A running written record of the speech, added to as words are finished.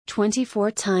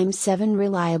24x7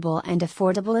 reliable and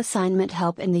affordable assignment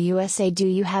help in the USA. Do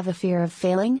you have a fear of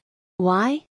failing?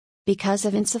 Why? Because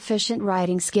of insufficient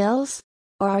writing skills?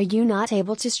 Or are you not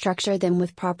able to structure them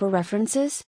with proper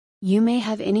references? You may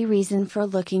have any reason for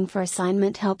looking for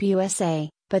Assignment Help USA,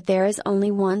 but there is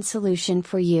only one solution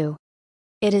for you.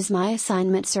 It is My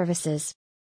Assignment Services.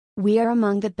 We are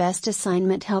among the best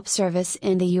assignment help service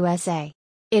in the USA.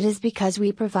 It is because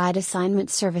we provide assignment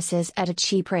services at a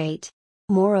cheap rate.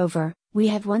 Moreover, we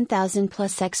have 1,000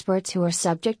 plus experts who are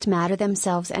subject matter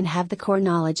themselves and have the core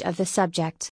knowledge of the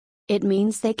subject. It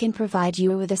means they can provide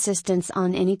you with assistance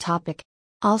on any topic.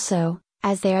 Also,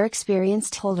 as they are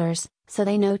experienced holders, so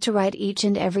they know to write each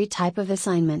and every type of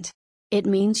assignment. It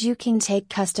means you can take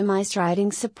customized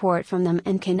writing support from them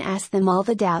and can ask them all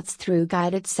the doubts through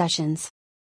guided sessions.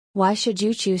 Why should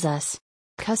you choose us?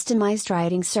 Customized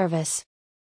writing service.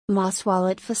 Moss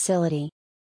Wallet facility.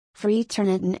 Free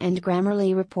Turnitin and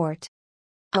Grammarly report.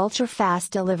 Ultra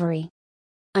fast delivery.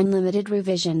 Unlimited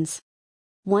revisions.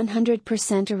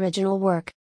 100% original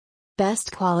work.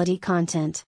 Best quality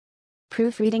content.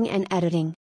 Proofreading and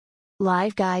editing.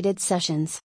 Live guided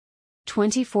sessions.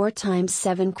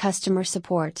 24x7 customer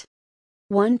support.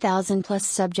 1,000 plus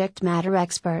subject matter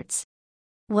experts.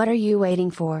 What are you waiting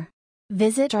for?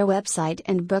 Visit our website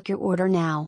and book your order now.